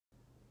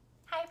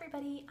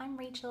everybody, I'm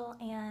Rachel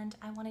and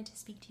I wanted to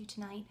speak to you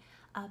tonight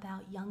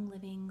about Young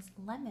Living's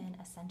lemon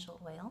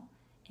essential oil.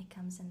 It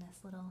comes in this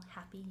little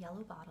happy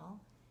yellow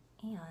bottle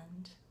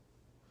and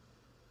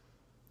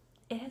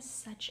it has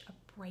such a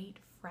bright,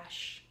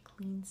 fresh,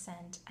 clean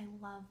scent. I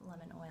love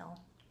lemon oil.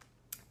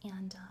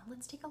 And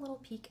let's take a little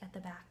peek at the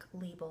back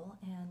label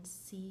and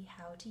see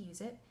how to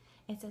use it.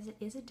 It says it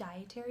is a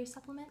dietary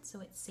supplement, so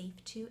it's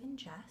safe to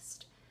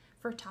ingest.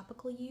 For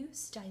topical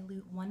use,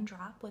 dilute 1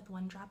 drop with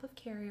 1 drop of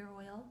carrier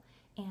oil,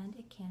 and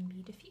it can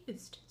be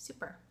diffused.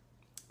 Super.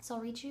 So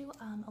I'll read you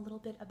a little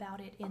bit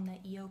about it in the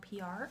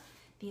EOPR,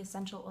 the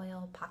Essential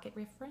Oil Pocket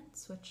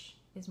Reference, which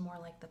is more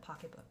like the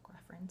pocketbook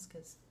reference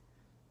because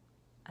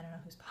I don't know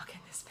whose pocket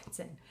this fits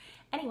in.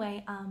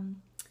 Anyway,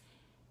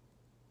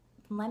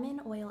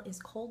 lemon oil is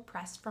cold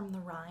pressed from the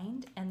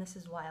rind, and this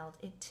is wild.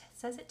 It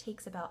says it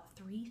takes about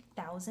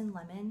 3,000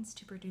 lemons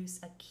to produce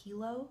a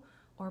kilo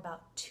or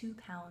about 2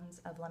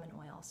 pounds of lemon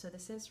oil. So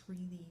this is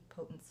really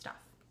potent stuff.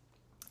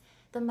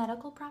 The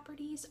medical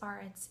properties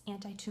are it's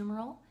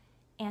anti-tumoral,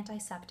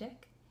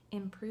 antiseptic,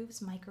 improves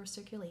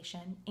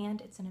microcirculation,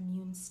 and it's an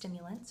immune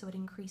stimulant, so it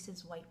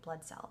increases white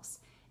blood cells.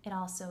 It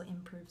also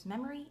improves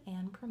memory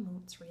and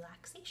promotes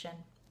relaxation.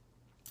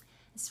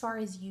 As far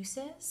as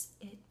uses,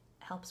 it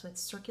helps with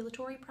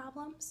circulatory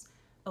problems,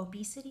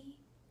 obesity,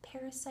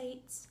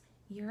 parasites,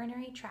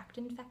 urinary tract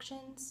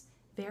infections,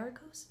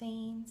 varicose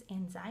veins,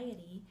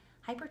 anxiety,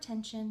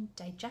 hypertension,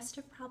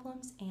 digestive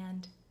problems,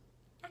 and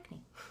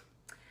acne.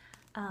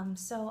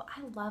 So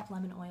I love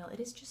lemon oil. It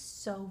is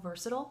just so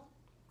versatile.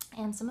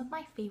 And some of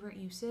my favorite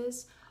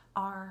uses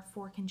are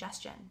for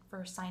congestion,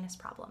 for sinus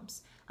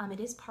problems. It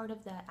is part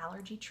of the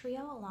allergy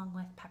trio along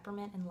with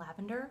peppermint and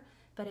lavender,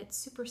 but it's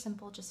super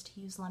simple just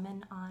to use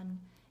lemon on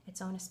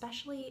its own,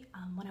 especially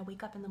when I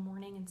wake up in the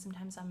morning and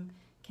sometimes I'm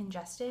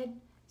congested.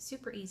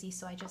 Super easy.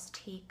 So I just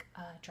take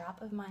a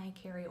drop of my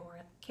carrier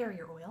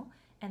oil,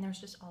 and there's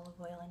just olive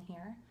oil in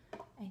here.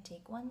 I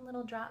take 1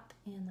 little drop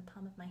in the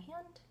palm of my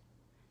hand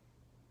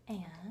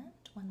and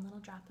 1 little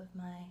drop of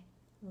my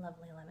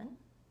lovely lemon.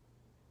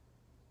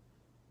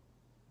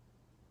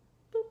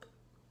 Boop.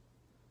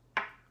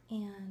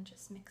 And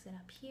just mix it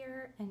up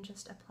here and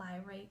just apply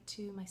right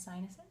to my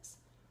sinuses.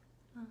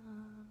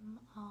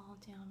 All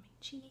down my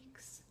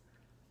cheeks,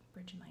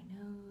 bridge of my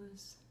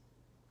nose.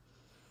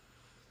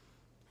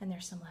 And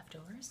there's some left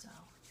over, so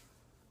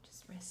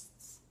just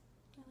wrists.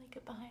 I like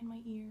it behind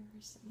my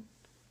ears and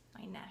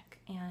my neck,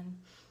 and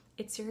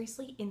it's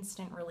seriously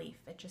instant relief.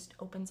 It just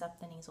opens up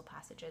the nasal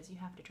passages. You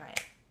have to try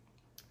it.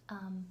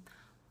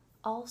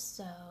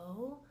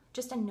 Also,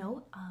 just a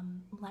note,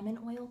 lemon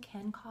oil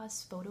can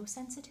cause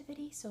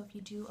photosensitivity, so if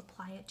you do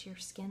apply it to your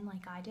skin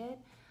like I did,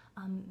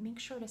 make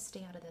sure to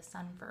stay out of the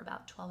sun for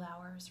about 12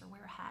 hours or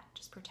wear a hat.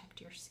 Just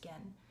protect your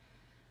skin.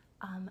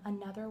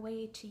 Another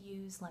way to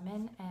use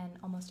lemon, and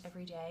almost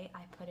every day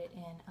I put it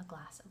in a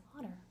glass of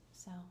water.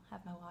 So I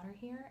have my water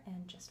here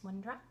and just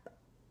 1 drop.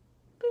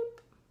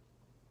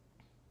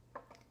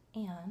 Boop.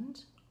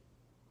 And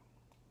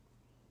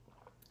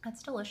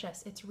that's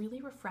delicious. It's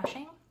really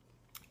refreshing,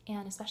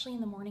 and especially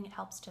in the morning it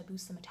helps to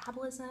boost the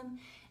metabolism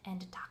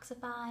and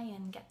detoxify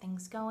and get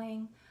things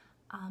going.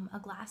 A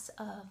glass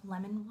of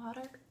lemon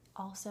water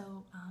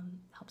also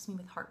helps me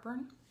with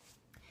heartburn.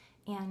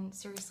 And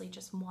seriously,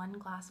 just 1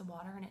 glass of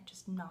water and it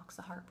just knocks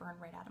the heartburn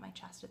right out of my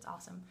chest. It's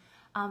awesome.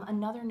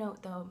 Another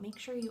note though, make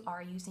sure you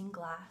are using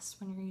glass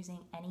when you're using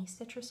any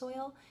citrus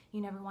oil.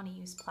 You never want to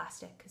use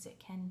plastic because it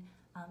can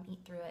eat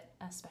through it,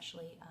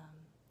 especially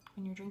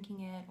when you're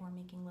drinking it or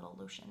making little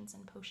lotions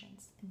and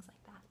potions, things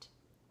like that.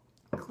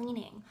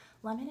 Cleaning.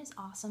 Lemon is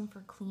awesome for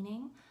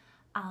cleaning.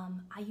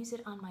 I use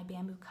it on my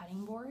bamboo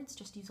cutting boards.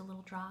 Just use a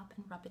little drop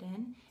and rub it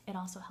in. It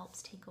also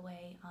helps take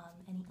away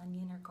any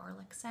onion or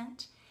garlic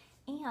scent.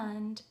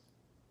 And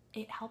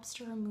it helps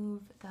to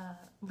remove the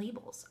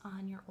labels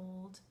on your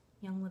old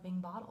Young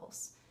Living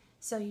bottles.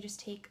 So you just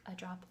take a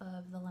drop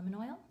of the lemon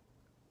oil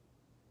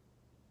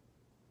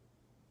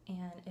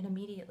and it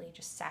immediately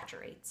just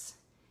saturates.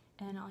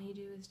 And all you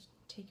do is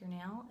take your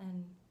nail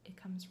and it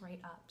comes right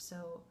up.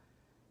 So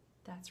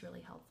that's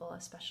really helpful,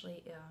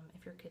 especially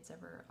if your kids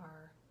ever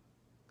are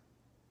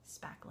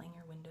spackling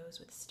your windows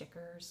with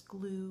stickers,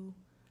 glue,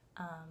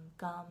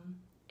 gum.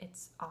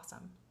 It's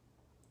awesome.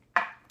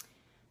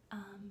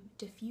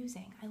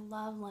 Diffusing. I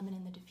love lemon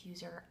in the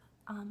diffuser.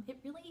 It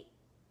really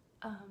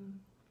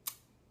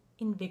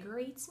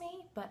invigorates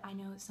me, but I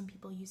know some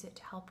people use it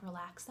to help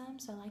relax them,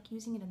 so I like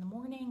using it in the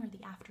morning or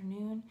the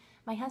afternoon.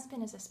 My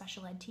husband is a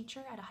special ed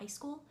teacher at a high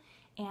school,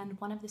 and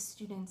one of the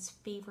students'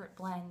 favorite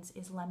blends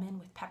is lemon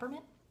with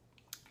peppermint,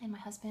 and my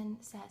husband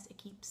says it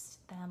keeps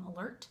them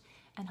alert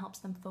and helps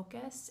them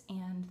focus,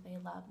 and they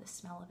love the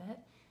smell of it,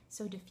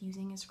 so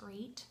diffusing is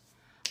great.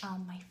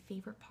 My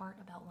favorite part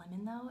about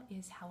lemon though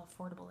is how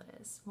affordable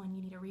it is. When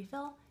you need a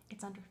refill,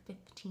 it's under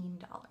 $15,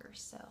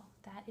 so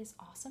that is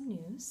awesome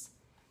news.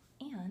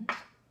 And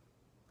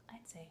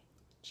I'd say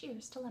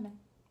cheers to lemon.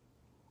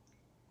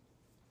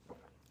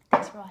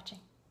 Thanks for watching.